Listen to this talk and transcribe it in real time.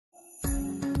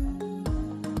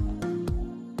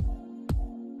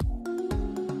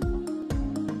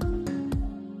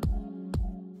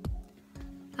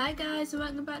Hi guys, and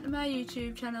welcome back to my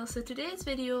YouTube channel. So today's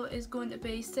video is going to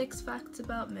be 6 facts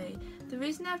about me. The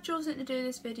reason I've chosen to do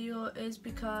this video is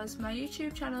because my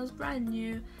YouTube channel is brand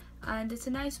new and it's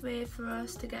a nice way for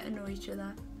us to get to know each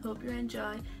other. Hope you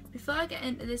enjoy. Before I get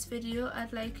into this video,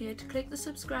 I'd like you to click the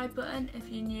subscribe button if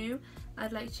you're new.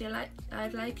 I'd like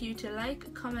you to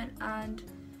like, comment and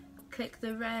click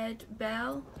the red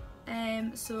bell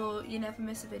so you never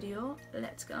miss a video.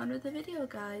 Let's get on with the video,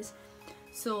 guys.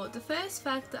 So the first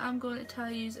fact that I'm going to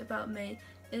tell you about me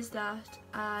is that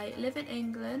I live in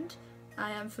England.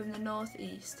 I am from the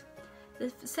northeast.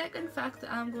 The second fact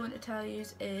that I'm going to tell you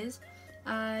is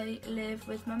I live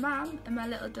with my mum and my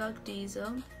little dog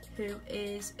Diesel, who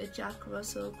is a Jack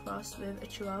Russell crossed with a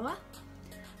Chihuahua.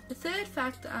 The third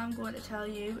fact that I'm going to tell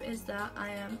you is that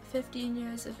I am 15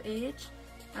 years of age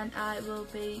and I will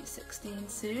be 16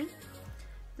 soon.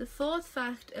 The fourth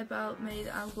fact about me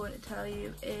that I'm going to tell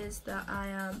you is that I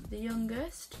am the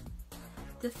youngest.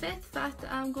 The fifth fact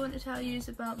that I'm going to tell you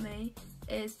about me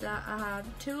is that I have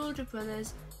 2 older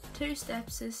brothers, 2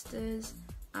 stepsisters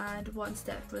and 1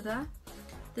 stepbrother.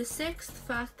 The sixth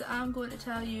fact that I'm going to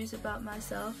tell you about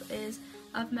myself is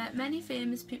I've met many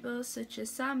famous people such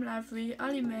as Sam Lavery,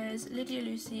 Ollie Murs, Lydia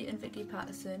Lucy and Vicky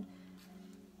Patterson.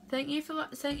 Thank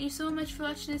you so much for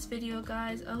watching this video,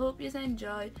 guys. I hope you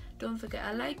enjoy. Don't forget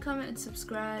to like, comment and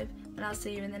subscribe, and I'll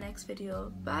see you in the next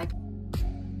video. Bye.